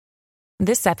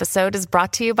This episode is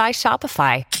brought to you by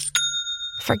Shopify.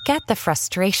 Forget the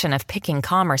frustration of picking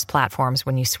commerce platforms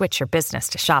when you switch your business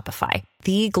to Shopify,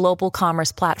 the global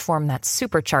commerce platform that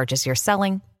supercharges your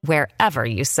selling wherever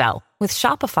you sell. With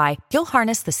Shopify, you'll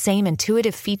harness the same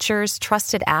intuitive features,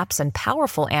 trusted apps, and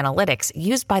powerful analytics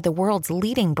used by the world's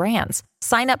leading brands.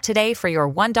 Sign up today for your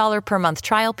 $1 per month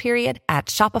trial period at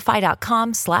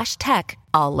shopify.com/tech,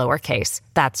 all lowercase.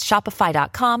 That's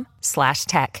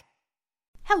shopify.com/tech.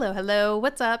 Hello,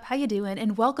 what's up? How you doing?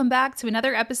 And welcome back to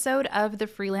another episode of the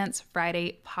Freelance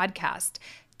Friday podcast.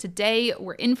 Today,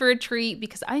 we're in for a treat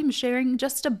because I am sharing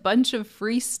just a bunch of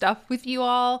free stuff with you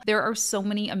all. There are so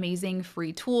many amazing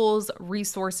free tools,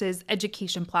 resources,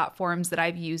 education platforms that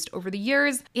I've used over the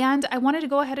years, and I wanted to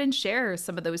go ahead and share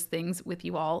some of those things with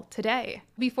you all today.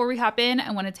 Before we hop in, I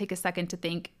want to take a second to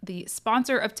thank the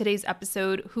sponsor of today's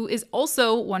episode, who is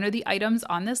also one of the items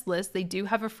on this list. They do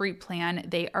have a free plan.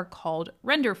 They are called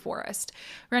Render Forest.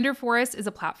 Render Forest is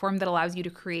a platform that allows you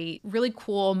to create really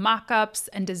cool mock-ups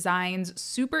and designs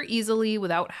super easily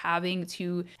without having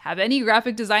to have any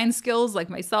graphic design skills like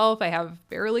myself. I have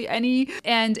barely any.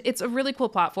 And it's a really cool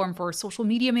platform for social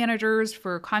media managers,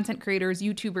 for content creators,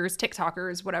 YouTubers,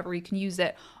 TikTokers, whatever. You can use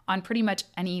it on pretty much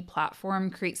any platform,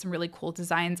 create some really cool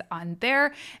designs on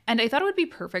there. And I thought it would be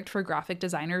perfect for graphic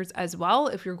designers as well.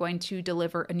 If you're going to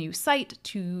deliver a new site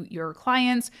to your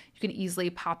clients, you can easily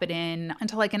pop it in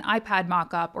into like an iPad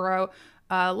mockup or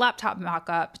a laptop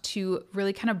mock-up to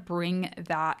really kind of bring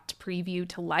that preview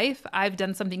to life. I've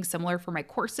done something similar for my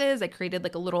courses. I created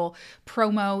like a little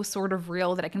promo sort of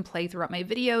reel that I can play throughout my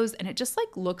videos, and it just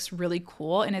like looks really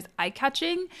cool and is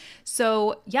eye-catching.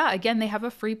 So yeah, again, they have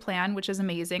a free plan, which is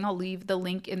amazing. I'll leave the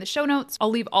link in the show notes. I'll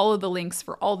leave all of the links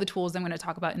for all the tools I'm going to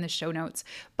talk about in the show notes.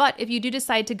 But if you do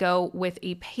decide to go with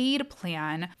a paid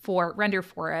plan for Render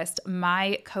Forest,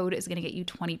 my code is going to get you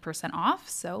 20% off.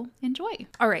 So enjoy.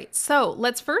 All right, so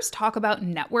let's first talk about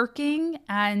networking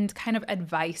and kind of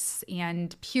advice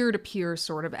and peer-to-peer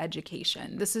sort of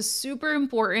education. This is super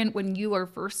important when you are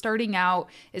first starting out,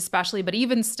 especially, but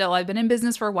even still, I've been in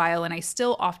business for a while and I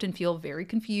still often feel very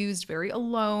confused, very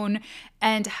alone,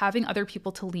 and having other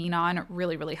people to lean on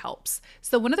really, really helps.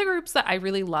 So one of the groups that I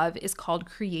really love is called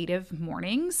Creative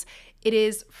Mornings. It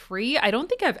is free. I don't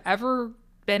think I've ever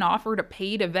been offered a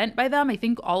paid event by them. I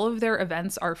think all of their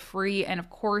events are free, and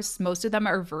of course most of them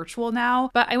are virtual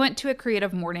now, but I went to a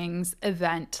Creative Mornings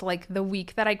event like the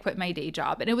week that I quit my day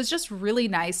job, and it was just really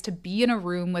nice to be in a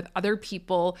room with other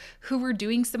people who were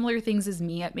doing similar things as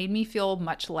me. It made me feel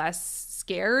much less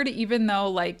scared, even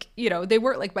though they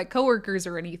weren't like my coworkers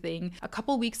or anything. A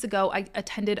couple weeks ago, I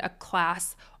attended a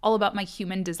class all about my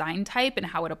human design type and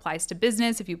how it applies to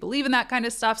business, if you believe in that kind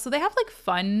of stuff. So they have like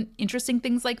fun, interesting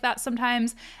things like that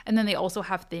sometimes. And then they also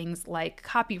have things like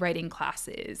copywriting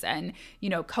classes and,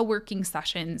 co-working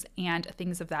sessions and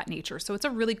things of that nature. So it's a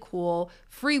really cool,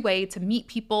 free way to meet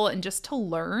people and just to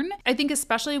learn. I think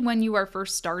especially when you are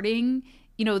first starting,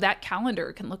 that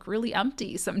calendar can look really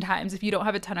empty sometimes if you don't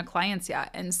have a ton of clients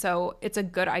yet. And so it's a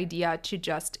good idea to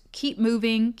just keep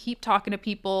moving, keep talking to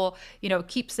people,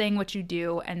 keep saying what you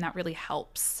do, and that really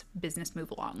helps business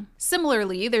move along.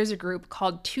 Similarly, there's a group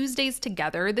called Tuesdays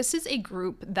Together. This is a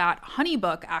group that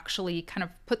Honeybook actually kind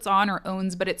of puts on or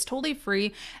owns, but it's totally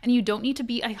free, and you don't need to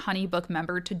be a Honeybook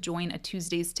member to join a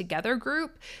Tuesdays Together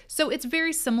group. So it's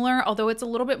very similar, although it's a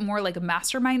little bit more like a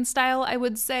mastermind style, I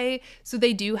would say. So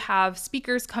they do have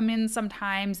speakers come in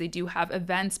sometimes, they do have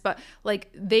events, but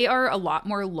they are a lot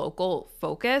more local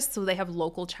focused. So they have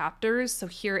local chapters. So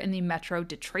here in the Metro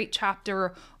Detroit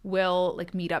chapter, we'll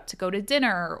meet up to go to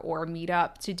dinner or meet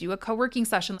up to do a co-working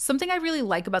session. Something I really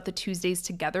like about the Tuesdays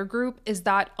Together group is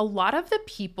that a lot of the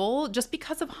people, just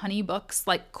because of Honeybook's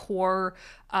core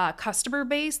customer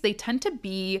base, they tend to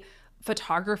be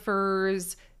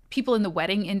photographers, people in the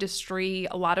wedding industry,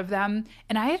 a lot of them.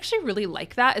 And I actually really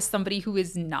like that as somebody who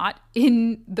is not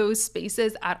in those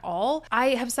spaces at all.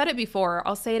 I have said it before,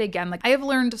 I'll say it again. I have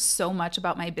learned so much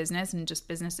about my business and just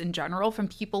business in general from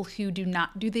people who do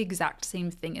not do the exact same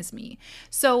thing as me.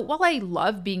 So while I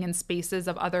love being in spaces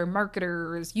of other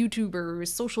marketers, YouTubers,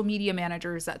 social media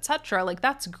managers, etc.,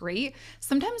 that's great.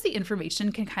 Sometimes the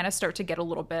information can kind of start to get a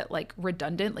little bit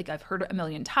redundant. I've heard it a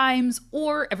million times,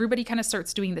 or everybody kind of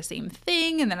starts doing the same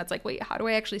thing. And then it's wait, how do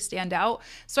I actually stand out?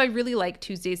 So I really like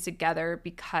Tuesdays Together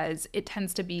because it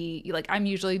tends to be I'm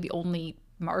usually the only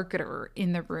marketer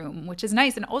in the room, which is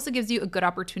nice, and also gives you a good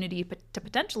opportunity to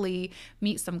potentially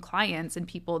meet some clients and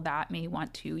people that may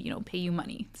want to, pay you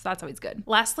money. So that's always good.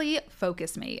 Lastly,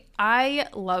 FocusMate. I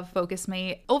love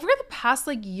FocusMate. Over the past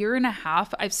year and a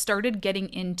half, I've started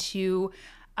getting into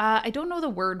I don't know the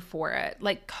word for it,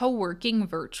 like co-working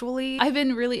virtually. I've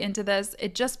been really into this.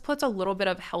 It just puts a little bit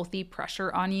of healthy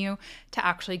pressure on you to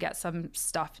actually get some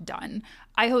stuff done.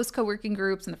 I host co-working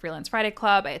groups in the Freelance Friday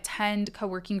Club. I attend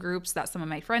co-working groups that some of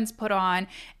my friends put on.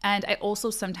 And I also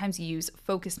sometimes use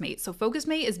FocusMate. So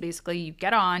FocusMate is basically you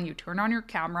get on, you turn on your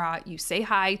camera, you say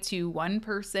hi to one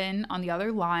person on the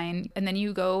other line, and then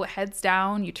you go heads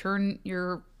down, you turn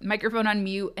your microphone on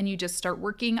mute, and you just start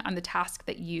working on the task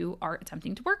that you are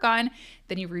attempting to work on.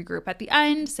 Then you regroup at the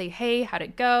end, say, hey, how'd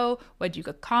it go? What'd you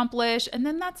accomplish? And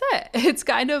then that's it. It's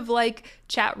kind of like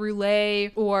Chat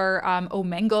Roulette or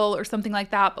Omegle or something like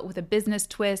that, but with a business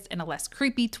twist and a less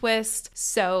creepy twist.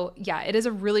 So yeah, it is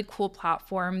a really cool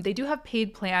platform. They do have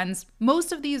paid plans.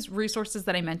 Most of these resources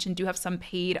that I mentioned do have some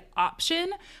paid option,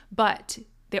 but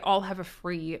they all have a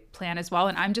free plan as well.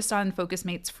 And I'm just on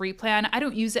FocusMate's free plan. I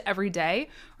don't use it every day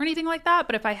or anything like that.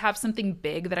 But if I have something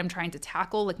big that I'm trying to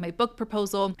tackle, like my book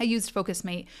proposal, I used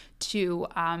FocusMate to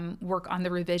work on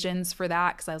the revisions for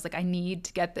that because I was like, I need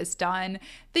to get this done.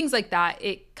 Things like that.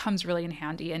 It comes really in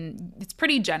handy and it's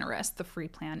pretty generous. The free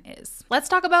plan is. Let's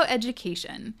talk about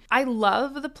education. I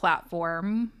love the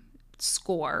platform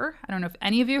Score. I don't know if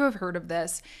any of you have heard of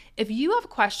this. If you have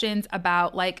questions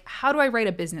about like, how do I write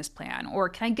a business plan? Or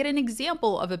can I get an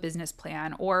example of a business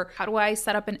plan? Or how do I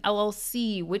set up an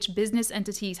LLC? Which business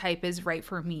entity type is right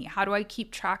for me? How do I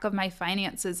keep track of my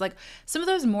finances? Like some of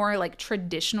those more like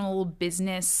traditional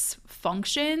business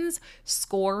functions,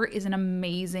 Score is an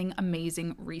amazing,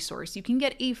 amazing resource. You can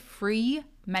get a free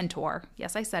mentor.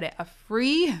 Yes, I said it, a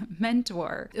free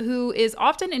mentor who is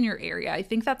often in your area. I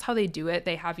think that's how they do it.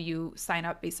 They have you sign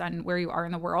up based on where you are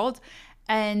in the world,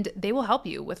 and they will help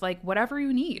you with like whatever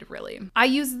you need, really. I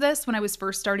used this when I was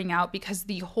first starting out because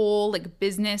the whole like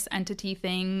business entity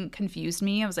thing confused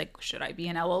me. I was like, should I be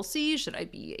an LLC? Should I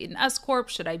be an S Corp?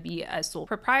 Should I be a sole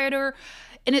proprietor?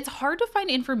 And it's hard to find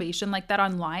information like that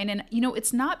online. And, you know,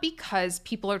 it's not because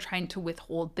people are trying to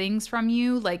withhold things from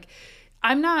you. Like,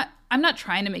 I'm not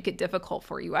trying to make it difficult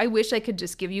for you. I wish I could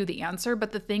just give you the answer.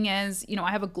 But the thing is, you know,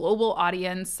 I have a global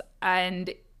audience,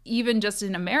 and even just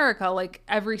in America, like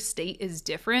every state is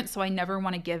different. So I never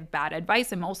want to give bad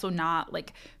advice. I'm also not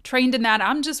like trained in that.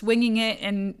 I'm just winging it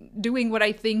and doing what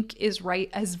I think is right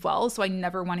as well. So I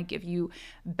never want to give you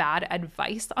bad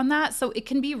advice on that. So it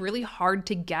can be really hard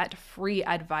to get free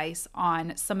advice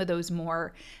on some of those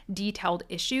more detailed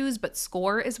issues, but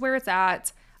Score is where it's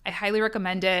at. I highly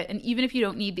recommend it. And even if you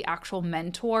don't need the actual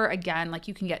mentor, again, like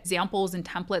you can get examples and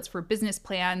templates for business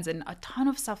plans and a ton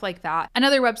of stuff like that.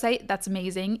 Another website that's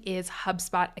amazing is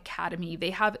HubSpot Academy.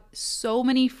 They have so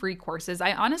many free courses.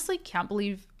 I honestly can't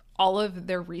believe all of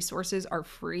their resources are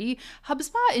free.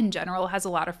 HubSpot in general has a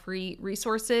lot of free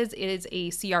resources. It is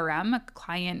a CRM, a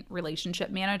client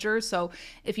relationship manager. So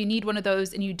if you need one of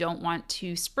those and you don't want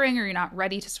to spring, or you're not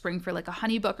ready to spring for like a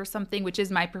HoneyBook or something, which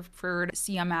is my preferred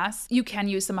CMS, you can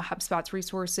use some of HubSpot's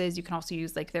resources. You can also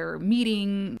use like their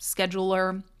meeting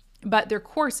scheduler. But their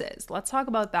courses, let's talk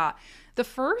about that. The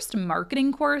first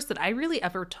marketing course that I really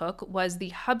ever took was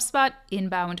the HubSpot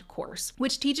Inbound course,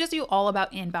 which teaches you all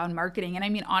about inbound marketing. And I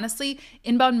mean, honestly,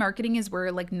 inbound marketing is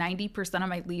where like 90% of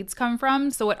my leads come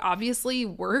from. So it obviously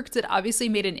worked. It obviously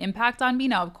made an impact on me.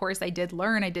 Now, of course, I did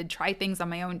learn, I did try things on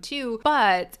my own too,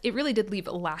 but it really did leave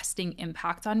a lasting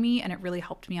impact on me. And it really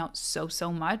helped me out so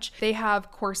much. They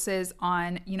have courses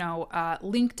on,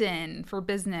 LinkedIn for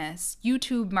business,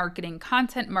 YouTube marketing,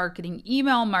 content marketing,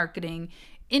 email marketing,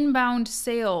 inbound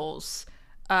sales,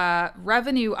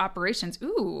 revenue operations.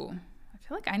 Ooh, I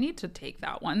feel like I need to take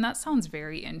that one. That sounds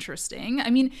very interesting. I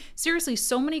mean, seriously,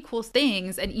 so many cool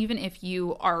things. And even if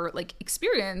you are like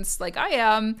experienced like I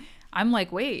am, I'm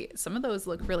like, wait, some of those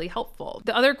look really helpful.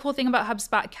 The other cool thing about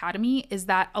HubSpot Academy is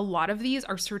that a lot of these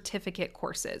are certificate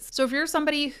courses. So if you're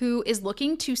somebody who is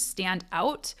looking to stand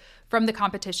out from the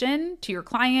competition to your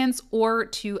clients or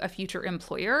to a future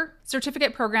employer,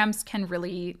 certificate programs can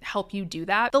really help you do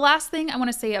that. The last thing I want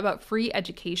to say about free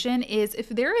education is if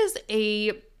there is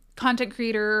a content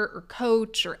creator or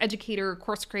coach or educator or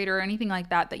course creator or anything like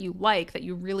that that you like, that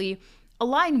you really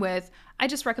align with, I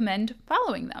just recommend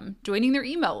following them, joining their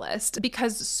email list,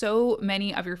 because so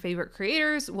many of your favorite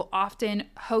creators will often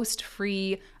host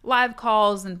free live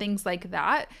calls and things like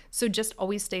that. So just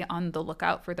always stay on the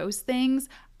lookout for those things.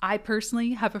 I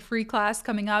personally have a free class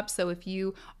coming up, so if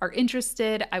you are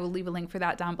interested, I will leave a link for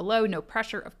that down below. No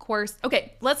pressure, of course.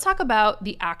 Okay, let's talk about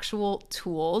the actual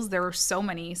tools. There are so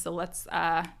many, so let's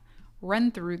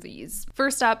run through these.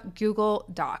 First up, Google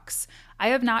Docs. I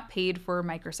have not paid for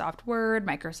Microsoft Word,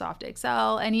 Microsoft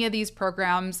Excel, any of these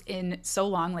programs in so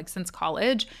long, like since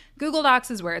college. Google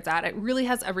Docs is where it's at. It really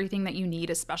has everything that you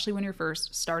need, especially when you're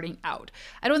first starting out.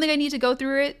 I don't think I need to go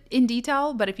through it in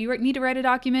detail, but if you need to write a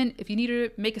document, if you need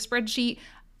to make a spreadsheet,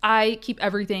 I keep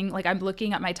everything. Like I'm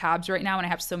looking at my tabs right now and I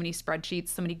have so many spreadsheets,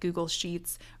 so many Google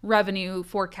Sheets, revenue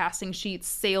forecasting sheets,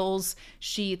 sales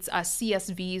sheets,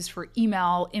 CSVs for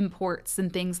email imports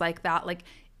and things like that. Like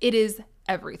it is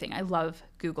everything. I love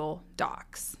Google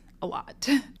Docs a lot.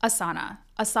 Asana.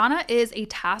 Asana is a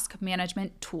task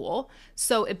management tool.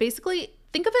 So it basically,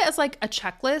 think of it as like a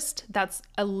checklist that's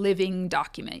a living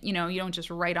document. You don't just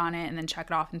write on it and then check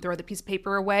it off and throw the piece of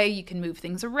paper away. You can move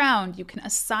things around. You can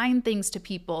assign things to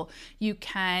people. You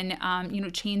can,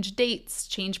 change dates,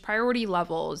 change priority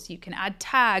levels. You can add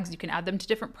tags. You can add them to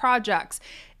different projects.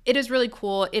 It is really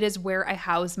cool. It is where I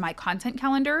house my content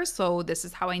calendar. So this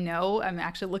is how I know. I'm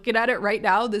actually looking at it right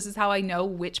now. This is how I know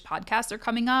which podcasts are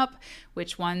coming up,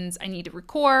 which ones I need to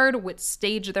record, which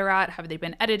stage they're at, have they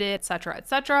been edited, et cetera, et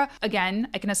cetera. Again,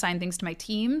 I can assign things to my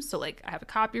team. So like I have a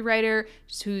copywriter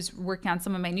who's working on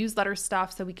some of my newsletter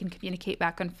stuff so we can communicate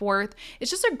back and forth.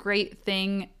 It's just a great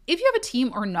thing. If you have a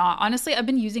team or not, honestly, I've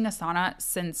been using Asana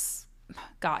since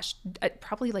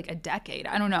probably like a decade.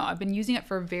 I don't know. I've been using it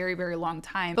for a very, very long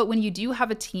time. But when you do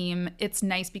have a team, it's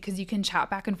nice because you can chat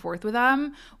back and forth with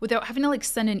them without having to like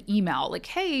send an email like,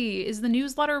 hey, is the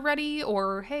newsletter ready?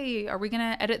 Or hey, are we going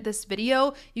to edit this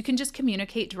video? You can just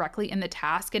communicate directly in the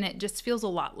task and it just feels a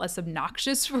lot less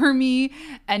obnoxious for me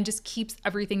and just keeps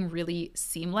everything really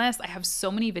seamless. I have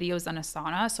so many videos on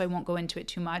Asana, so I won't go into it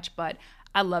too much, but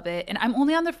I love it. And I'm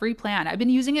only on the free plan. I've been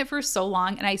using it for so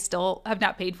long and I still have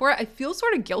not paid for it. I feel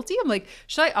sort of guilty. I'm like,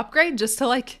 should I upgrade just to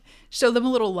like show them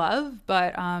a little love?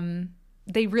 But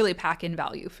they really pack in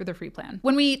value for the free plan.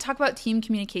 When we talk about team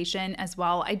communication as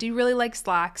well, I do really like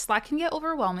Slack. Slack can get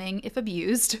overwhelming if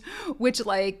abused, which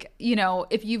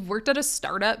if you've worked at a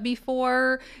startup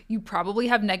before, you probably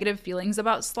have negative feelings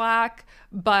about Slack,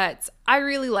 but I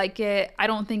really like it. I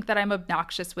don't think that I'm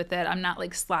obnoxious with it. I'm not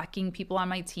like slacking people on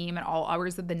my team at all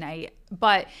hours of the night,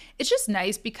 but it's just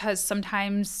nice because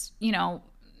sometimes,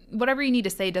 whatever you need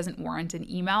to say doesn't warrant an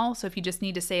email. So if you just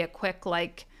need to say a quick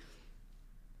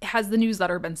has the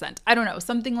newsletter been sent? I don't know,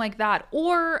 something like that.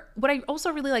 Or what I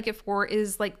also really like it for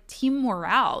is like team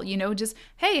morale, just,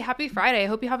 hey, happy Friday. I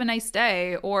hope you have a nice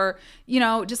day. Or,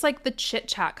 just like the chit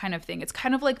chat kind of thing. It's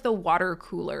kind of like the water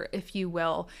cooler, if you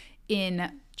will,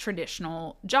 in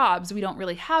traditional jobs. We don't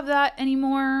really have that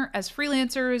anymore as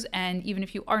freelancers. And even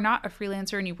if you are not a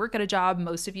freelancer and you work at a job,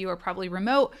 most of you are probably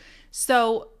remote.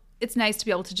 So it's nice to be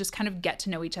able to just kind of get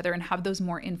to know each other and have those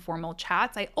more informal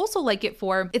chats. I also like it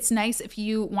it's nice if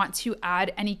you want to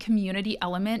add any community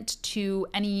element to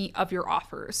any of your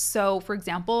offers. So for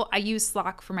example, I use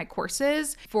Slack for my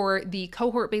courses, for the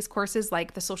cohort-based courses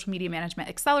like the Social Media Management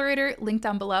Accelerator, link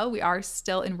down below. We are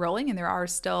still enrolling and there are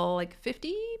still like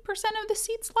 50% of the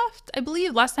seats left, I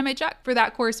believe. Last time I checked for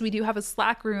that course, we do have a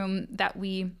Slack room that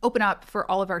we open up for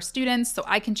all of our students so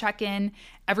I can check in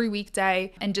every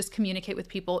weekday and just communicate with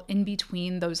people in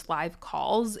between those live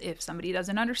calls. If somebody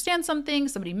doesn't understand something,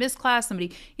 somebody missed class,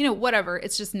 somebody, whatever,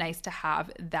 it's just nice to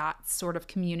have that sort of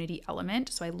community element.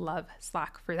 So I love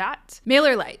Slack for that.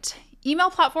 MailerLite. Email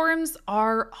platforms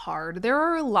are hard. There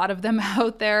are a lot of them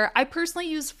out there. I personally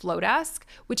use Flowdesk,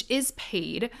 which is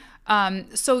paid.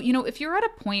 So, if you're at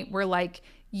a point where like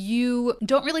you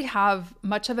don't really have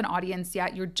much of an audience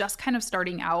yet, you're just kind of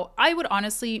starting out, I would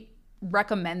honestly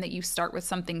recommend that you start with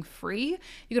something free.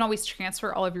 You can always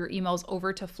transfer all of your emails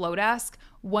over to Flowdesk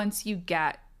once you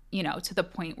get to the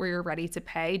point where you're ready to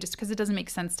pay, just because it doesn't make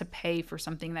sense to pay for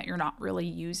something that you're not really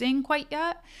using quite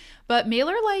yet. But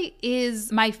MailerLite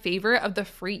is my favorite of the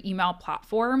free email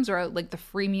platforms, or like the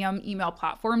freemium email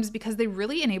platforms, because they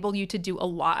really enable you to do a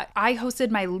lot. I hosted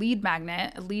my lead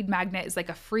magnet. A lead magnet is like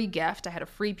a free gift. I had a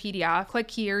free PDF. Click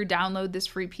here, download this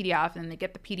free PDF, and then they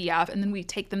get the PDF. And then we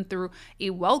take them through a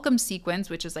welcome sequence,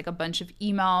 which is like a bunch of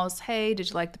emails. Hey, did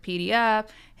you like the PDF?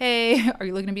 Hey, are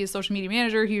you looking to be a social media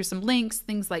manager? Here's some links,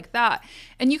 things like that.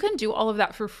 And you can do all of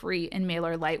that for free in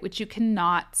MailerLite, which you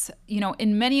cannot,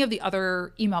 in many of the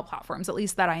other email platforms, at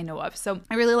least that I know of. So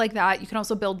I really like that. You can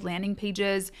also build landing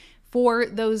pages for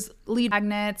those lead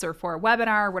magnets or for a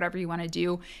webinar, whatever you want to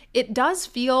do. It does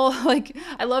feel like,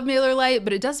 I love MailerLite,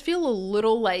 but it does feel a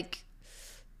little like,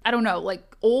 I don't know,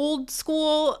 like old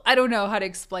school. I don't know how to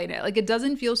explain it. Like it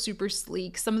doesn't feel super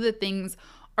sleek. Some of the things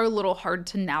are a little hard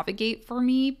to navigate for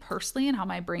me personally and how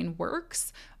my brain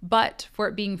works. But for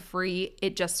it being free,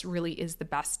 it just really is the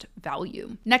best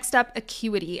value. Next up,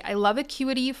 Acuity. I love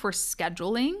Acuity for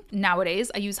scheduling.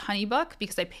 Nowadays, I use HoneyBook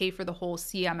because I pay for the whole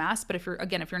CMS. But if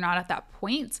you're not at that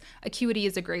point, Acuity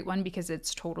is a great one because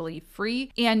it's totally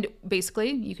free. And basically,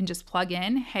 you can just plug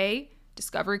in, hey,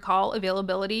 discovery call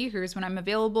availability. Here's when I'm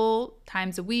available,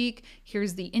 times a week.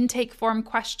 Here's the intake form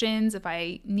questions. If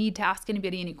I need to ask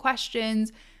anybody any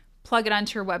questions, plug it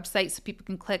onto your website so people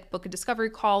can click book a discovery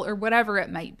call or whatever it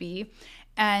might be.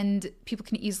 And people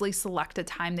can easily select a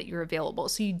time that you're available.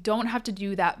 So you don't have to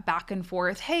do that back and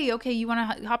forth. Hey, okay, you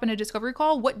want to hop in a discovery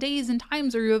call? What days and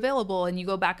times are you available? And you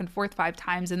go back and forth 5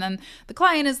 times. And then the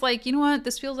client is like, you know what?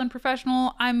 This feels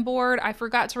unprofessional. I'm bored. I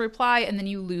forgot to reply. And then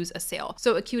you lose a sale.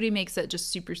 So Acuity makes it just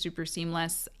super, super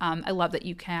seamless. I love that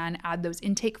you can add those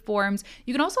intake forms.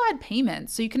 You can also add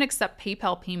payments. So you can accept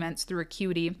PayPal payments through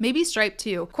Acuity, maybe Stripe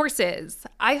too. Courses.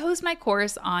 I host my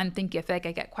course on Thinkific.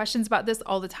 I get questions about this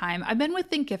all the time. I've been with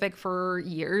Thinkific for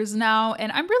years now,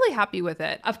 and I'm really happy with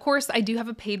it. Of course, I do have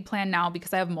a paid plan now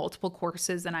because I have multiple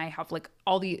courses and I have like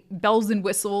all the bells and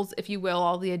whistles, if you will,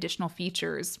 all the additional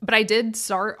features. But I did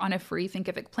start on a free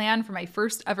Thinkific plan for my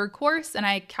first ever course, and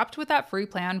I kept with that free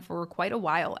plan for quite a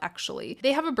while, actually.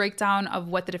 They have a breakdown of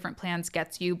what the different plans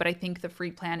gets you, but I think the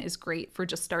free plan is great for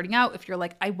just starting out. If you're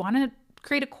like, I want to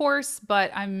create a course,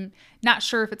 but I'm not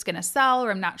sure if it's going to sell,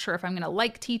 or I'm not sure if I'm going to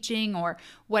like teaching or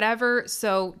whatever.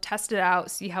 So test it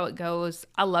out, see how it goes.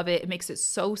 I love it. It makes it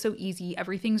so easy.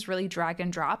 Everything's really drag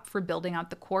and drop for building out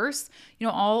the course. You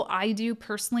know, all I do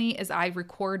personally is I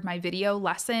record my video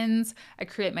lessons, I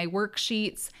create my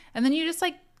worksheets, and then you just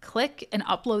like click and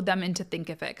upload them into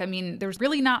Thinkific. I mean, there's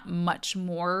really not much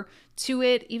more to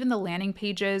it. Even the landing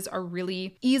pages are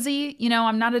really easy. You know,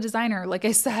 I'm not a designer, like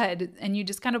I said, and you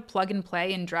just kind of plug and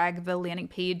play and drag the landing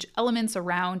page elements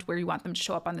around where you want them to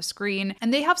show up on the screen.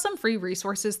 And they have some free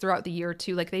resources throughout the year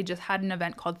too. Like they just had an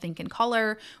event called Think in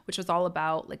Color, which was all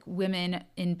about like women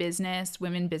in business,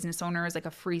 women business owners, like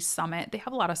a free summit. They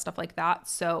have a lot of stuff like that.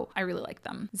 So I really like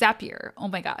them. Zapier. Oh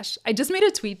my gosh. I just made a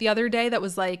tweet the other day that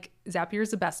was like, Zapier is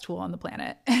the best tool on the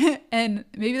planet. And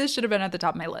maybe this should have been at the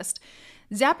top of my list.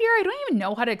 Zapier, I don't even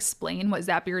know how to explain what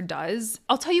Zapier does.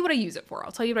 I'll tell you what I use it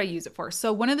for.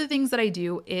 So one of the things that I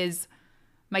do is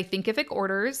my Thinkific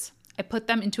orders, I put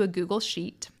them into a Google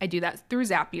Sheet. I do that through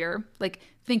Zapier. Like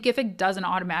Thinkific doesn't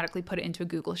automatically put it into a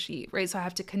Google Sheet, right? So I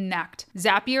have to connect.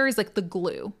 Zapier is like the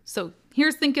glue. So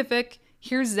here's Thinkific,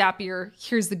 here's Zapier,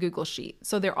 here's the Google Sheet.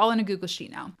 So they're all in a Google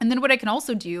Sheet now. And then what I can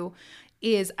also do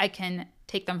is I can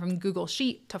take them from Google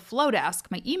Sheet to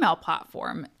Flowdesk, my email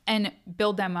platform, and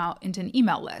build them out into an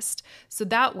email list. So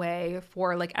that way,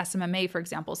 for like SMMA, for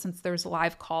example, since there's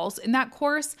live calls in that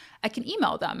course, I can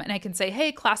email them and I can say,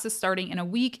 hey, class is starting in a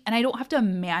week. And I don't have to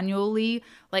manually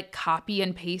like copy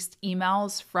and paste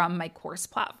emails from my course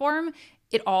platform.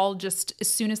 It all just, as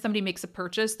soon as somebody makes a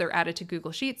purchase, they're added to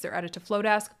Google Sheets, they're added to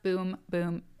Flowdesk, boom,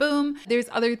 boom, boom. There's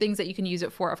other things that you can use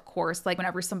it for, of course, like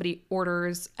whenever somebody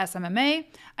orders SMMA,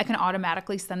 I can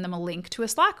automatically send them a link to a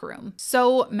Slack room.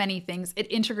 So many things.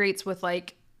 It integrates with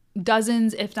like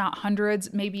dozens, if not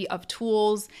hundreds, maybe of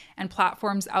tools and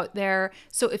platforms out there.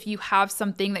 So if you have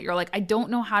something that you're like, I don't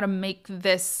know how to make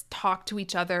this talk to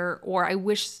each other, or I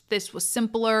wish this was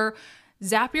simpler,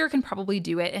 Zapier can probably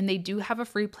do it, and they do have a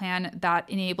free plan that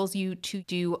enables you to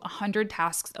do 100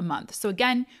 tasks a month. So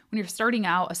again, when you're starting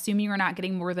out, assuming you're not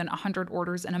getting more than 100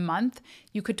 orders in a month,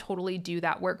 you could totally do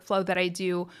that workflow that I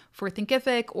do for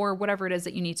Thinkific or whatever it is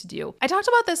that you need to do. I talked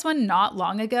about this one not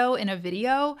long ago in a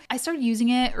video. I started using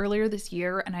it earlier this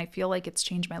year, and I feel like it's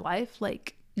changed my life.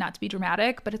 Like, not to be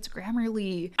dramatic, but it's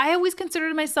Grammarly. I always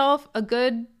considered myself a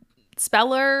good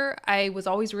speller. I was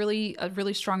always a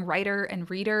really strong writer and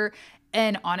reader.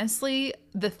 And honestly,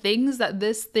 the things that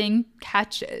this thing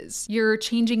catches, you're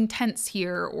changing tense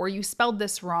here, or you spelled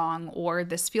this wrong, or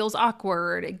this feels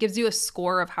awkward. It gives you a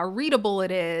score of how readable it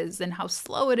is and how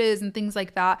slow it is and things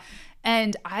like that.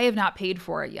 And I have not paid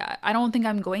for it yet. I don't think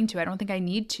I'm going to. I don't think I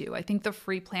need to. I think the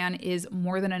free plan is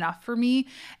more than enough for me.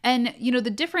 And, you know, the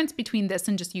difference between this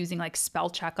and just using like spell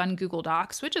check on Google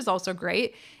Docs, which is also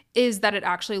great, is that it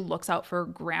actually looks out for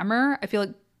grammar. I feel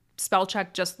like spell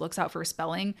check just looks out for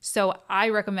spelling. So I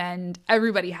recommend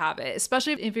everybody have it,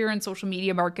 especially if you're in social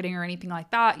media marketing or anything like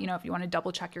that. You know, if you want to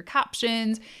double check your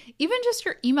captions, even just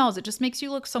your emails, it just makes you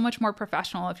look so much more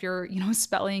professional if you're, you know,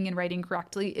 spelling and writing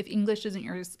correctly. If English isn't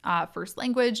your first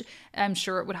language, I'm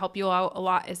sure it would help you out a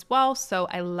lot as well. So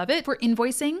I love it. For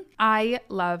invoicing, I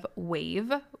love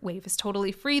Wave. Wave is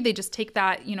totally free. They just take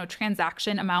that, you know,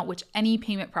 transaction amount, which any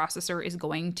payment processor is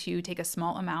going to take a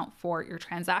small amount for your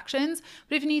transactions.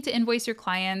 But if you need to to invoice your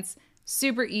clients.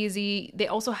 Super easy. They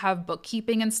also have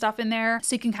bookkeeping and stuff in there,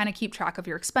 so you can kind of keep track of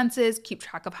your expenses, keep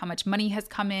track of how much money has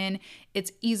come in.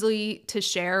 It's easily to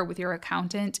share with your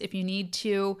accountant if you need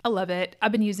to. I love it.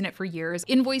 I've been using it for years.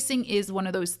 Invoicing is one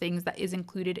of those things that is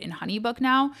included in HoneyBook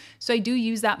now, so I do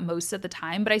use that most of the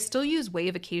time, but I still use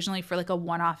Wave occasionally for like a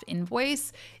one-off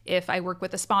invoice. If I work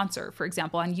with a sponsor, for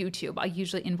example, on YouTube, I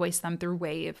usually invoice them through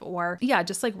Wave, or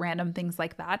just like random things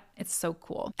like that. It's so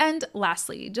cool. And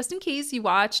lastly, just in case you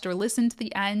watched or listened to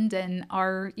the end and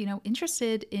are,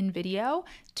 interested in video,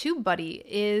 TubeBuddy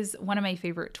is one of my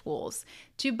favorite tools.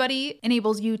 TubeBuddy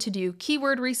enables you to do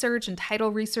keyword research and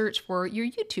title research for your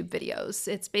YouTube videos.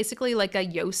 It's basically like a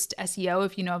Yoast SEO,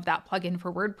 if you know of that plugin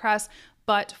for WordPress,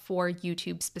 but for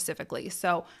YouTube specifically.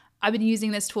 So I've been using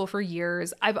this tool for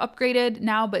years. I've upgraded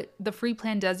now, but the free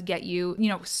plan does get you,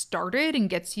 started and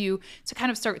gets you to kind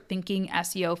of start thinking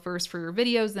SEO first for your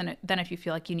videos. Then if you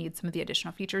feel like you need some of the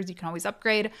additional features, you can always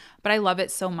upgrade. But I love it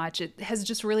so much. It has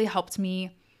just really helped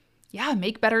me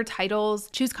make better titles,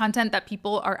 choose content that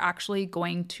people are actually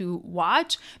going to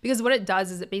watch. Because what it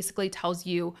does is it basically tells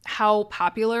you how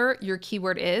popular your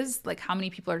keyword is, like how many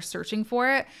people are searching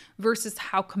for it versus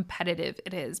how competitive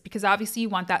it is. Because obviously you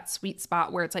want that sweet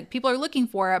spot where it's like people are looking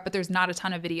for it, but there's not a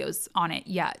ton of videos on it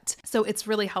yet. So it's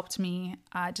really helped me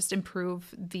just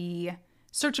improve the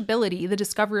searchability, the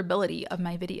discoverability of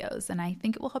my videos. And I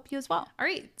think it will help you as well. All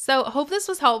right. So hope this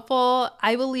was helpful.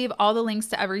 I will leave all the links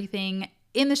to everything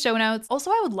in the show notes. Also,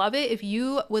 I would love it if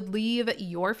you would leave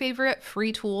your favorite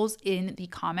free tools in the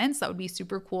comments. That would be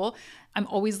super cool. I'm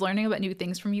always learning about new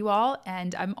things from you all,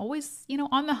 and I'm always,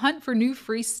 on the hunt for new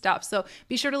free stuff. So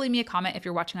be sure to leave me a comment if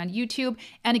you're watching on YouTube.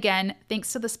 And again,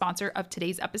 thanks to the sponsor of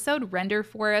today's episode, Render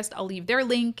Forest. I'll leave their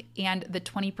link and the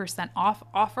 20% off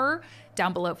offer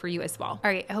down below for you as well.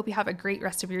 All right, I hope you have a great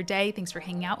rest of your day. Thanks for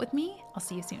hanging out with me. I'll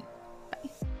see you soon.